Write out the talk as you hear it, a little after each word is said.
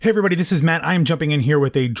Hey everybody, this is Matt. I am jumping in here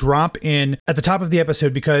with a drop in at the top of the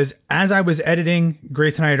episode because as I was editing,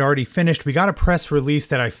 Grace and I had already finished. We got a press release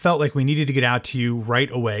that I felt like we needed to get out to you right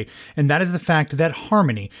away. And that is the fact that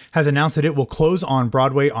Harmony has announced that it will close on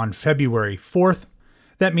Broadway on February 4th.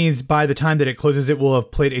 That means by the time that it closes, it will have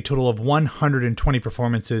played a total of 120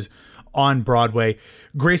 performances on Broadway.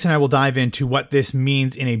 Grace and I will dive into what this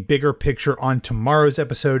means in a bigger picture on tomorrow's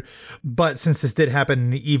episode. But since this did happen in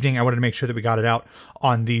the evening, I wanted to make sure that we got it out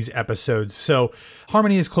on these episodes. So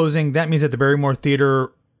Harmony is closing. That means that the Barrymore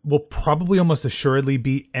Theater will probably almost assuredly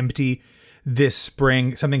be empty this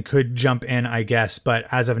spring. Something could jump in, I guess, but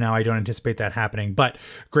as of now, I don't anticipate that happening. But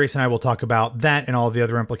Grace and I will talk about that and all the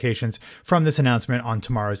other implications from this announcement on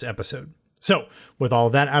tomorrow's episode. So, with all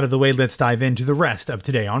of that out of the way, let's dive into the rest of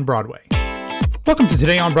Today on Broadway. Welcome to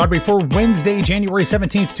Today on Broadway for Wednesday, January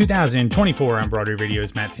 17th, 2024. I'm Broadway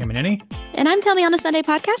Radio's Matt Tamanini. And I'm Tell Me on a Sunday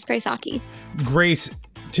podcast, Grace Hockey. Grace,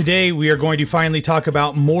 today we are going to finally talk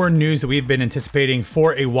about more news that we've been anticipating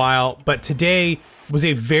for a while. But today was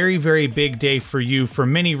a very, very big day for you for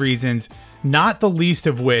many reasons, not the least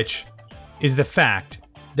of which is the fact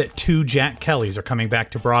that 2 Jack Kellys are coming back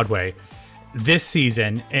to Broadway this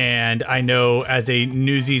season. And I know as a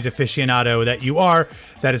Newsies aficionado that you are,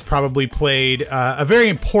 that has probably played a very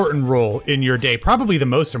important role in your day, probably the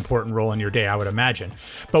most important role in your day, I would imagine.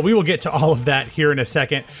 But we will get to all of that here in a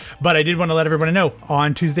second. But I did want to let everyone know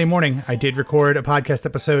on Tuesday morning, I did record a podcast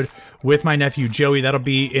episode with my nephew Joey. That'll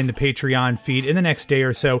be in the Patreon feed in the next day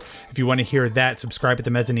or so. If you want to hear that, subscribe at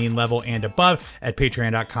the mezzanine level and above at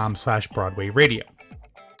patreon.com/Broadway Radio.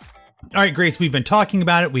 All right, Grace, we've been talking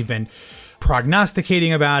about it. We've been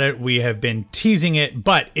prognosticating about it. We have been teasing it,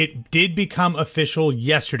 but it did become official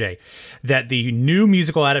yesterday that the new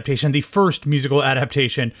musical adaptation, the first musical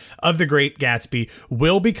adaptation of The Great Gatsby,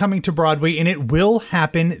 will be coming to Broadway, and it will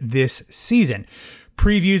happen this season.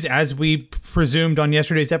 Previews, as we presumed on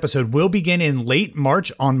yesterday's episode, will begin in late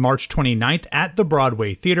March on March 29th at the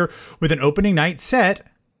Broadway Theater with an opening night set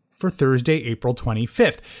for Thursday, April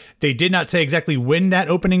 25th. They did not say exactly when that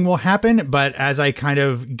opening will happen, but as I kind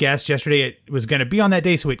of guessed yesterday, it was going to be on that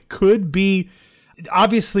day, so it could be.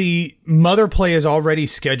 Obviously, Mother Play is already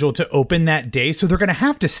scheduled to open that day, so they're going to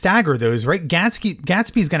have to stagger those, right?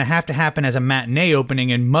 Gatsby is going to have to happen as a matinee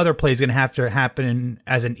opening, and Mother Play is going to have to happen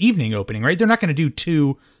as an evening opening, right? They're not going to do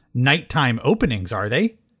 2 nighttime openings, are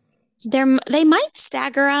they? They might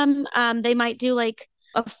stagger them. They might do like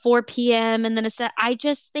a 4 p.m. and then a set. I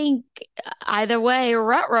just think either way,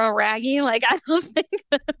 ruh-roh, Raggy. Like, I don't think,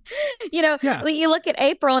 you look at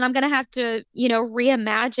April and I'm going to have to,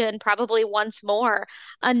 reimagine probably once more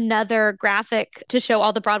another graphic to show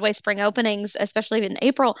all the Broadway spring openings, especially in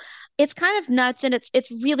April. It's kind of nuts and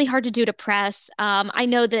it's really hard to do to press. I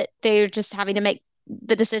know that they're just having to make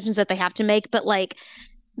the decisions that they have to make, but like,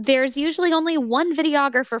 there's usually only one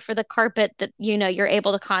videographer for the carpet that, you're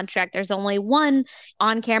able to contract. There's only one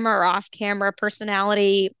on-camera or off-camera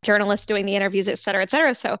personality, journalist doing the interviews, et cetera, et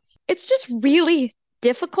cetera. So it's just really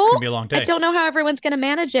difficult. It's gonna be a long day. I don't know how everyone's going to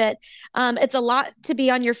manage it. It's a lot to be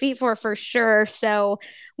on your feet for sure. So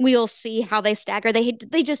we'll see how they stagger.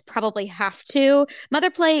 They just probably have to. Mother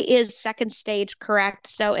Play is second stage, correct?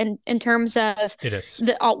 So in terms of it is.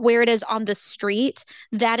 Where it is on the street,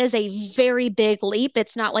 that is a very big leap.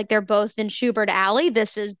 It's not like they're both in Schubert Alley.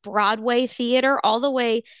 This is Broadway theater all the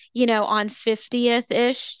way, on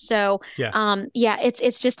 50th-ish. So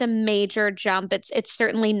it's just a major jump. It's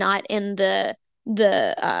certainly not in the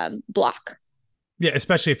block. Yeah,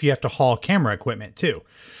 especially if you have to haul camera equipment too.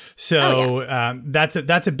 So that's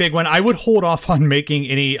a big one. I would hold off on making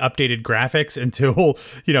any updated graphics until,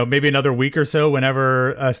 maybe another week or so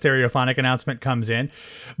whenever a stereophonic announcement comes in.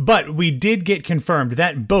 But we did get confirmed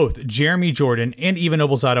that both Jeremy Jordan and Eva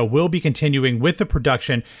Noblezada will be continuing with the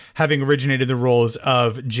production, having originated the roles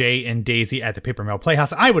of Jay and Daisy at the Paper Mill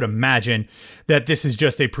Playhouse. I would imagine that this is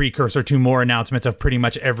just a precursor to more announcements of pretty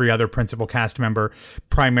much every other principal cast member,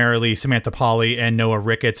 primarily Samantha Pauly and Noah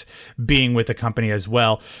Ricketts, being with the company as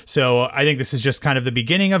well. So I think this is just kind of the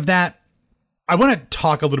beginning of that. I want to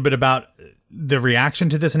talk a little bit about the reaction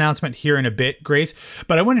to this announcement here in a bit, Grace,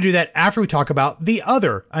 but I want to do that after we talk about the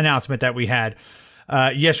other announcement that we had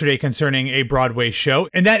yesterday concerning a Broadway show.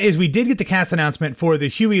 And that is, we did get the cast announcement for the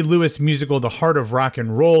Huey Lewis musical, The Heart of Rock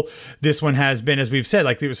and Roll. This one has been, as we've said,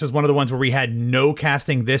 like this is one of the ones where we had no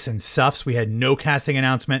casting this and SUFs. We had no casting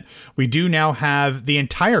announcement. We do now have the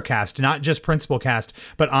entire cast, not just principal cast,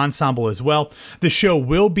 but ensemble as well. The show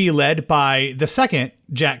will be led by the second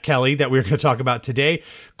Jack Kelly that we're going to talk about today,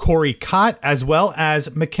 Corey Cott, as well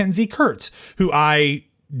as Mackenzie Kurtz, who I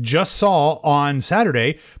just saw on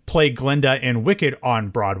Saturday play Glinda in Wicked on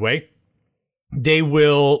Broadway. They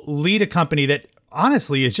will lead a company that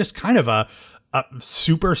honestly is just kind of a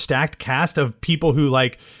super stacked cast of people who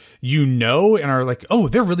like, and are like, oh,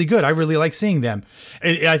 they're really good. I really like seeing them.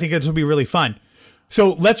 I think it will be really fun.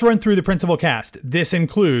 So let's run through the principal cast. This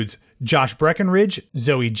includes Josh Breckenridge,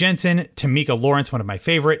 Zoe Jensen, Tamika Lawrence, one of my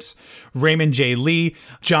favorites, Raymond J. Lee,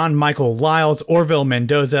 John Michael Lyles, Orville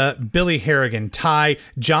Mendoza, Billy Harrigan Ty,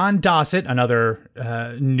 John Dossett, another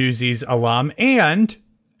Newsies alum, and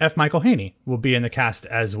F. Michael Haney will be in the cast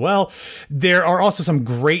as well. There are also some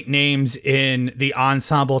great names in the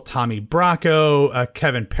ensemble: Tommy Bracco,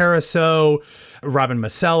 Kevin Pariseau, Robin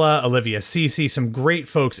Masella, Olivia Cece, some great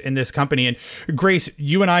folks in this company. And Grace,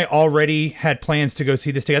 you and I already had plans to go see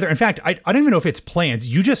this together. In fact, I don't even know if it's plans.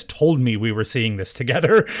 You just told me we were seeing this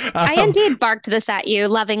together. I indeed barked this at you,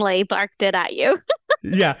 lovingly barked it at you.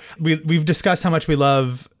 Yeah, we've discussed how much we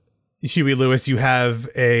love Huey Lewis. You have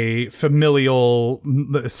a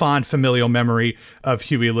fond familial memory of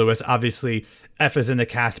Huey Lewis. Obviously, F is in the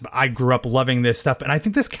cast, but I grew up loving this stuff, and I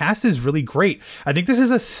think this cast is really great. I think this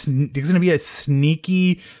is going to be a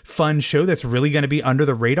sneaky, fun show that's really going to be under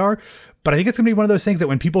the radar. But I think it's going to be one of those things that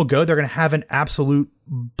when people go, they're going to have an absolute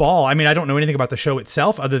ball. I mean, I don't know anything about the show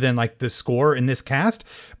itself other than like the score in this cast,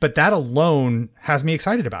 but that alone has me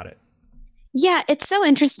excited about it. Yeah, it's so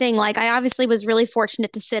interesting. Like, I obviously was really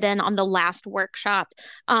fortunate to sit in on the last workshop,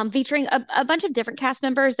 featuring a bunch of different cast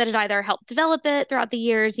members that had either helped develop it throughout the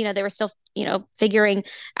years. They were still, figuring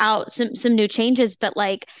out some new changes. But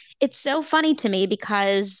like, it's so funny to me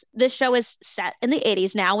because this show is set in the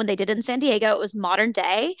 80s now. When they did it in San Diego, it was modern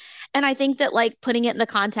day. And I think that like putting it in the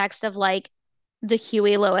context of like the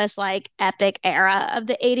Huey Lewis, like epic era of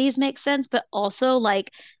the 80s makes sense. But also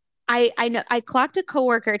like, I know I clocked a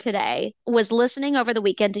coworker today, was listening over the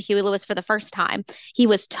weekend to Huey Lewis for the first time. He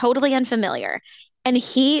was totally unfamiliar. And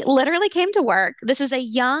he literally came to work. This is a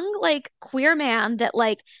young, like, queer man that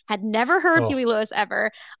like had never heard Huey Lewis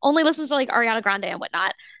ever, only listens to like Ariana Grande and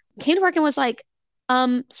whatnot. Came to work and was like,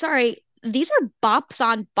 sorry, these are bops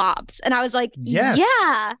on bops. And I was like, yes.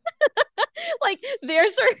 Yeah. Like,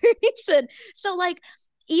 there's a reason. So like,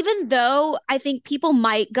 even though I think people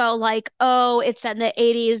might go like, oh, it's set in the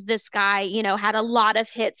 80s, this guy, had a lot of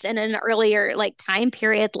hits in an earlier like time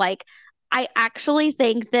period. Like, I actually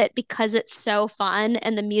think that because it's so fun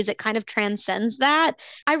and the music kind of transcends that,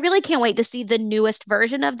 I really can't wait to see the newest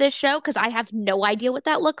version of this show because I have no idea what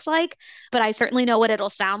that looks like, but I certainly know what it'll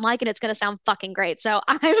sound like, and it's going to sound fucking great. So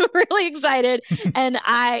I'm really excited, and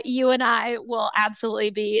you and I will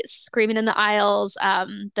absolutely be screaming in the aisles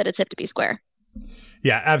that it's hip to be square.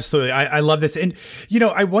 Yeah, absolutely. I love this. And,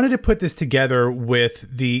 I wanted to put this together with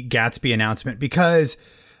the Gatsby announcement because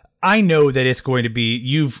I know that it's going to be,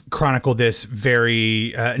 you've chronicled this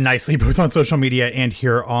very nicely, both on social media and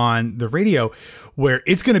here on the radio, where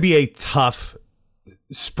it's going to be a tough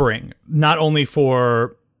spring, not only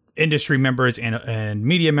for industry members and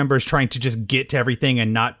media members trying to just get to everything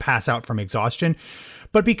and not pass out from exhaustion,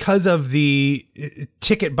 but because of the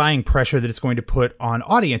ticket buying pressure that it's going to put on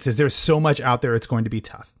audiences. There's so much out there, it's going to be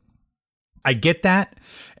tough. I get that,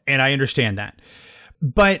 and I understand that.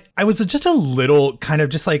 But I was just a little kind of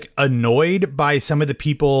just like annoyed by some of the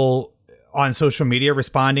people on social media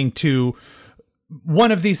responding to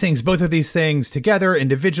one of these things, both of these things together,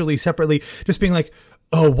 individually, separately, just being like,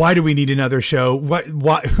 oh, why do we need another show?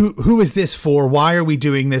 Who is this for? Why are we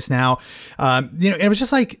doing this now? And it was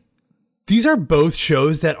just like, these are both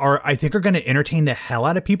shows that I think are going to entertain the hell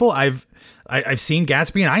out of people. I've seen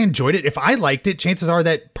Gatsby and I enjoyed it. If I liked it, chances are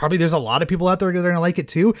that probably there's a lot of people out there that are going to like it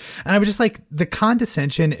too. And I was just like, the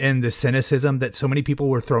condescension and the cynicism that so many people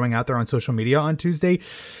were throwing out there on social media on Tuesday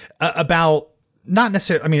about not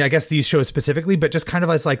necessarily, I mean, I guess these shows specifically, but just kind of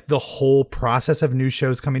as like the whole process of new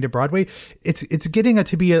shows coming to Broadway, it's getting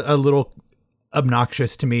to be a little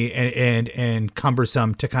obnoxious to me and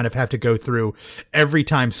cumbersome to kind of have to go through every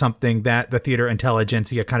time something that the theater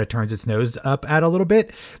intelligentsia kind of turns its nose up at a little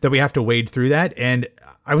bit, that we have to wade through that. And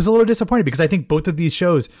I was a little disappointed because I think both of these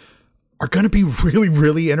shows are going to be really,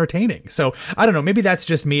 really entertaining. So I don't know, maybe that's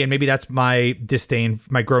just me and maybe that's my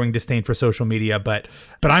growing disdain for social media, but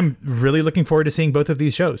I'm really looking forward to seeing both of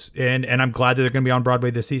these shows, and I'm glad that they're going to be on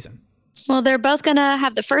Broadway this season. Well, they're both going to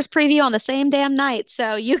have the first preview on the same damn night,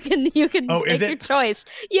 so you can take your choice.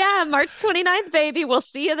 Yeah, March 29th, baby. We'll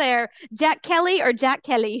see you there. Jack Kelly or Jack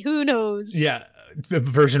Kelly, who knows? Yeah,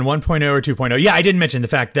 version 1.0 or 2.0. Yeah, I didn't mention the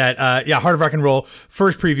fact that, Heart of Rock and Roll,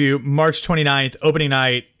 first preview, March 29th, opening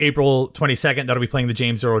night, April 22nd. That'll be playing the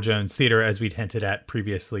James Earl Jones Theater, as we'd hinted at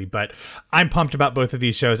previously. But I'm pumped about both of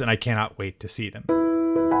these shows, and I cannot wait to see them.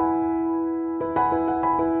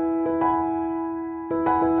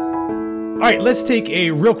 All right, let's take a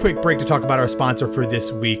real quick break to talk about our sponsor for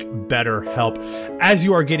this week, BetterHelp. As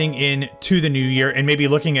you are getting into the new year and maybe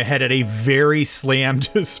looking ahead at a very slammed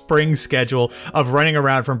spring schedule of running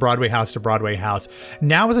around from Broadway house to Broadway house,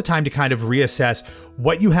 now is a time to kind of reassess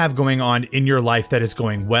what you have going on in your life that is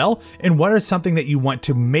going well and what are something that you want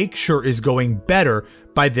to make sure is going better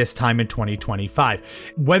by this time in 2025.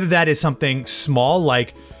 Whether that is something small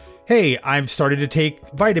like, hey, I've started to take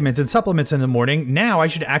vitamins and supplements in the morning. Now I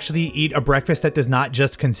should actually eat a breakfast that does not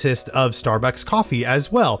just consist of Starbucks coffee as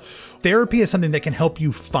well. Therapy is something that can help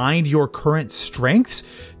you find your current strengths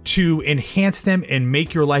to enhance them and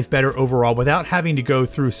make your life better overall without having to go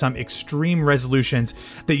through some extreme resolutions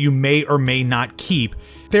that you may or may not keep.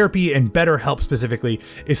 Therapy, and BetterHelp specifically,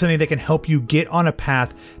 is something that can help you get on a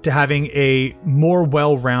path to having a more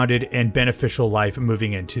well-rounded and beneficial life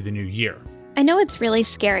moving into the new year. I know it's really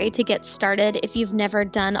scary to get started if you've never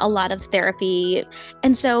done a lot of therapy.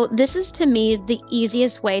 And so this is, to me, the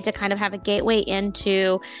easiest way to kind of have a gateway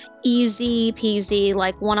into easy peasy,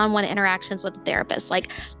 like one-on-one interactions with a therapist.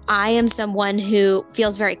 Like, I am someone who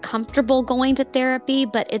feels very comfortable going to therapy,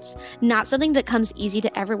 but it's not something that comes easy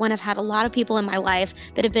to everyone. I've had a lot of people in my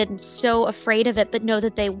life that have been so afraid of it, but know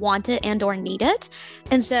that they want it and or need it.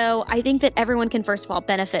 And so I think that everyone can, first of all,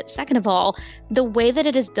 benefit. Second of all, the way that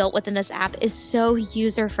it is built within this app is so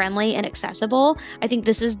user-friendly and accessible. I think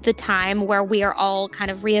this is the time where we are all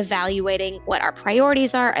kind of reevaluating what our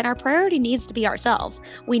priorities are, and our priority needs to be ourselves.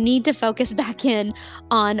 We need to focus back in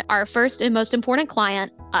on our first and most important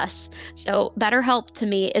client, us. So BetterHelp, to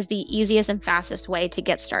me, is the easiest and fastest way to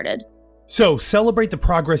get started. So celebrate the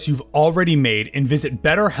progress you've already made and visit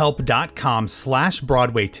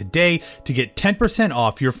betterhelp.com/Broadway today to get 10%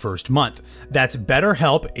 off your first month. That's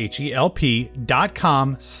betterhelp,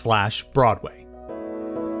 HELP.com/Broadway.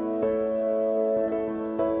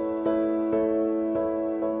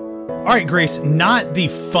 All right, Grace, not the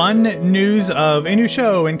fun news of a new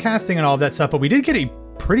show and casting and all of that stuff, but we did get a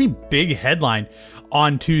pretty big headline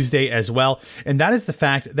on Tuesday as well. And that is the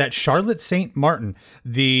fact that Charlotte St. Martin,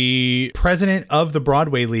 the president of the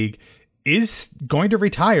Broadway League, is going to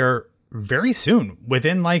retire very soon,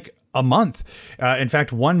 within like a month. In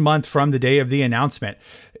fact, 1 month from the day of the announcement.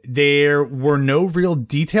 There were no real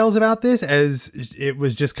details about this, as it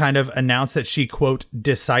was just kind of announced that she, quote,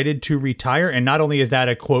 decided to retire. And not only is that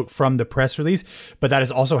a quote from the press release, but that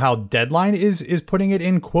is also how Deadline is putting it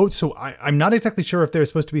in quotes. So I'm not exactly sure if there's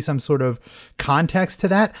supposed to be some sort of context to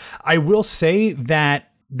that. I will say that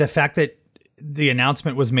the fact that the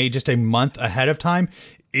announcement was made just a month ahead of time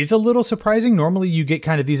is a little surprising. Normally you get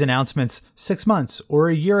kind of these announcements 6 months or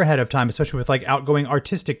a year ahead of time, especially with like outgoing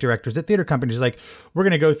artistic directors at theater companies. Like, we're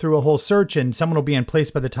going to go through a whole search and someone will be in place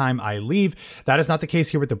by the time I leave. That is not the case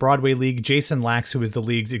here with the Broadway League. Jason Lax, who is the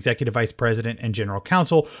league's executive vice president and general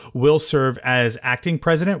counsel, will serve as acting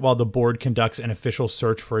president while the board conducts an official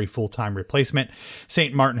search for a full-time replacement.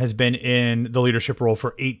 St. Martin has been in the leadership role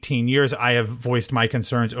for 18 years. I have voiced my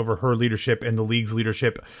concerns over her leadership and the league's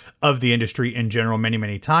leadership of the industry in general many,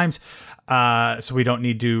 many times. So we don't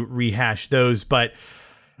need to rehash those, but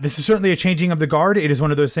this is certainly a changing of the guard. It is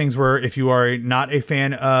one of those things where if you are not a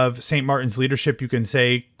fan of St. Martin's leadership, you can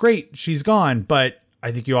say, great, she's gone. But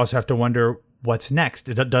I think you also have to wonder what's next.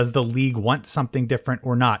 Does the league want something different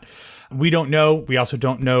or not? We don't know. We also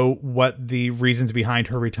don't know what the reasons behind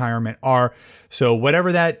her retirement are. So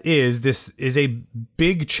whatever that is, this is a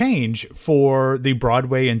big change for the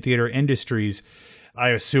Broadway and theater industries. I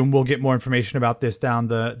assume we'll get more information about this down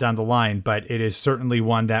the line, but it is certainly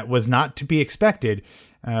one that was not to be expected,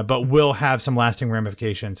 but will have some lasting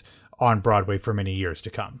ramifications on Broadway for many years to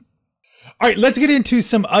come. All right, let's get into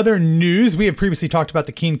some other news. We have previously talked about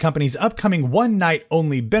the Keane Company's upcoming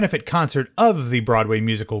one-night-only benefit concert of the Broadway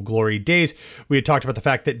musical Glory Days. We had talked about the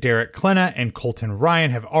fact that Derek Klena and Colton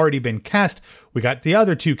Ryan have already been cast. We got the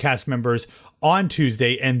other two cast members on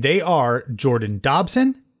Tuesday, and they are Jordan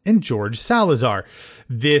Dobson and George Salazar.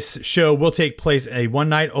 This show will take place a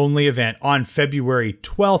one-night-only event on February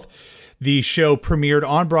 12th. The show premiered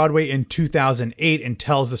on Broadway in 2008 and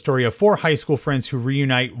tells the story of four high school friends who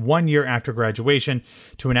reunite 1 year after graduation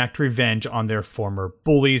to enact revenge on their former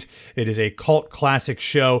bullies. It is a cult classic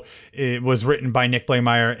show. It was written by Nick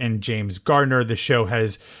Blaemire and James Gardner. The show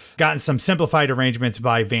has gotten some simplified arrangements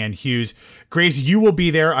by Van Hughes. Grace, you will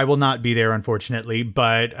be there. I will not be there, unfortunately,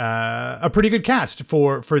 but a pretty good cast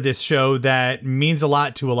for this show that means a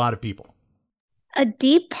lot to a lot of people. A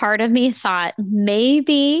deep part of me thought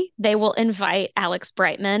maybe they will invite Alex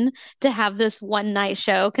Brightman to have this one night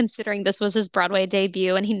show, considering this was his Broadway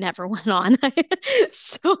debut and he never went on.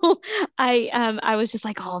 So I was just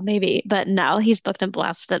like, oh, maybe, but no, he's booked and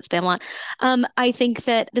blessed at Spamalot. I think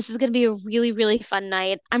that this is going to be a really, really fun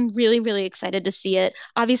night. I'm really, really excited to see it.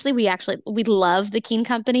 Obviously, we love the Keen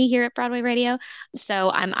Company here at Broadway Radio,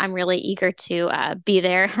 so I'm really eager to be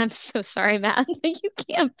there. I'm so sorry, Matt, that you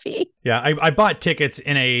can't be. Yeah, I bought tickets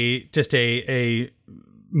in a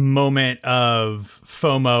moment of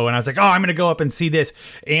FOMO, and I was like, oh, I'm gonna go up and see this,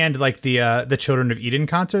 and like the Children of Eden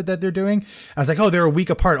concert that they're doing. I was like, oh, they're a week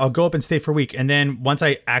apart, I'll go up and stay for a week. And then once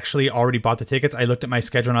I actually already bought the tickets, I looked at my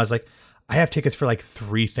schedule and I was like, I have tickets for like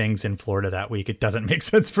 3 things in Florida that week. It doesn't make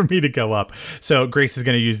sense for me to go up. So Grace is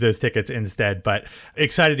going to use those tickets instead, but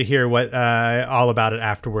excited to hear what all about it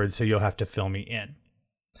afterwards, so you'll have to fill me in.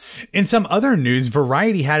 In some other news,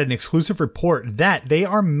 Variety had an exclusive report that they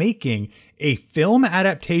are making a film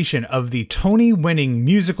adaptation of the Tony-winning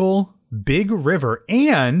musical Big River,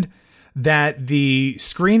 and that the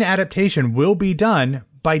screen adaptation will be done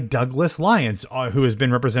by Douglas Lyons, who has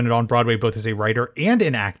been represented on Broadway both as a writer and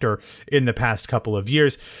an actor in the past couple of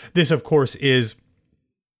years. This, of course, is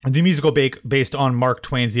the musical based on Mark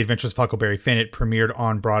Twain's The Adventures of Huckleberry Finn. It premiered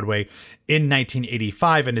on Broadway in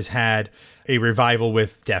 1985 and has had a revival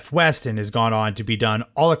with Deaf West and has gone on to be done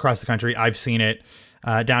all across the country. I've seen it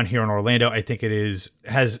down here in Orlando. I think it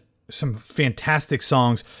has some fantastic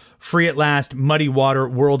songs. Free at Last, Muddy Water,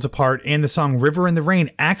 Worlds Apart, and the song River in the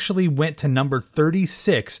Rain actually went to number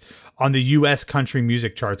 36 on the U.S. country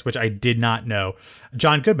music charts, which I did not know.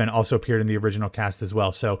 John Goodman also appeared in the original cast as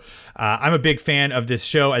well. So I'm a big fan of this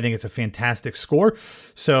show. I think it's a fantastic score.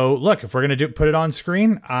 So look, if we're going to put it on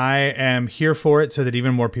screen, I am here for it so that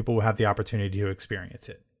even more people will have the opportunity to experience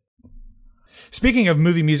it. Speaking of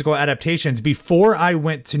movie musical adaptations, before I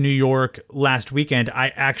went to New York last weekend, I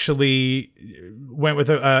actually went with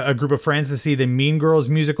a group of friends to see the Mean Girls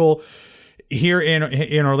musical here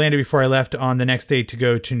in Orlando before I left on the next day to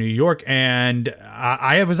go to New York. And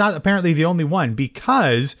I was not apparently the only one,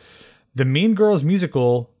 because the Mean Girls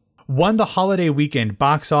musical won the holiday weekend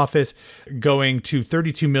box office, going to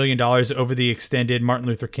 $32 million over the extended Martin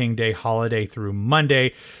Luther King Day holiday through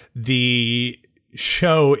Monday. The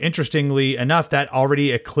show, interestingly enough, that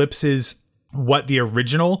already eclipses what the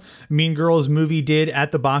original Mean Girls movie did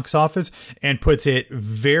at the box office and puts it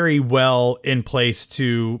very well in place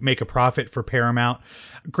to make a profit for Paramount.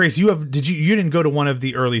 Grace, you didn't go to one of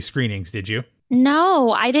the early screenings, did you?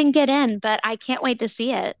 No, I didn't get in, but I can't wait to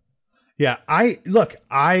see it. Yeah, I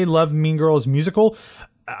love Mean Girls musical.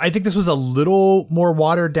 I think this was a little more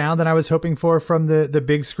watered down than I was hoping for from the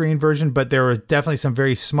big screen version, but there were definitely some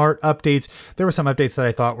very smart updates. There were some updates that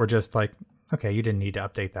I thought were just like, okay, you didn't need to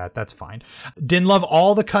update that. That's fine. Didn't love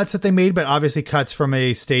all the cuts that they made, but obviously cuts from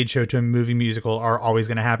a stage show to a movie musical are always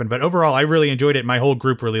going to happen. But overall, I really enjoyed it. My whole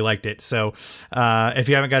group really liked it. So if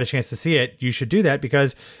you haven't got a chance to see it, you should do that,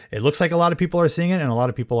 because it looks like a lot of people are seeing it and a lot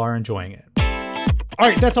of people are enjoying it. All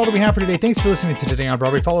right, that's all that we have for today. Thanks for listening to Today on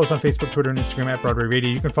Broadway. Follow us on Facebook, Twitter, and Instagram at Broadway Radio.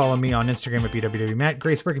 You can follow me on Instagram at BWWMatt.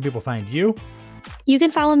 Grace, where can people find you? You can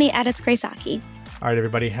follow me at It's Grace Aki. All right,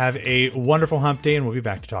 everybody, have a wonderful hump day, and we'll be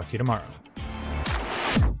back to talk to you tomorrow.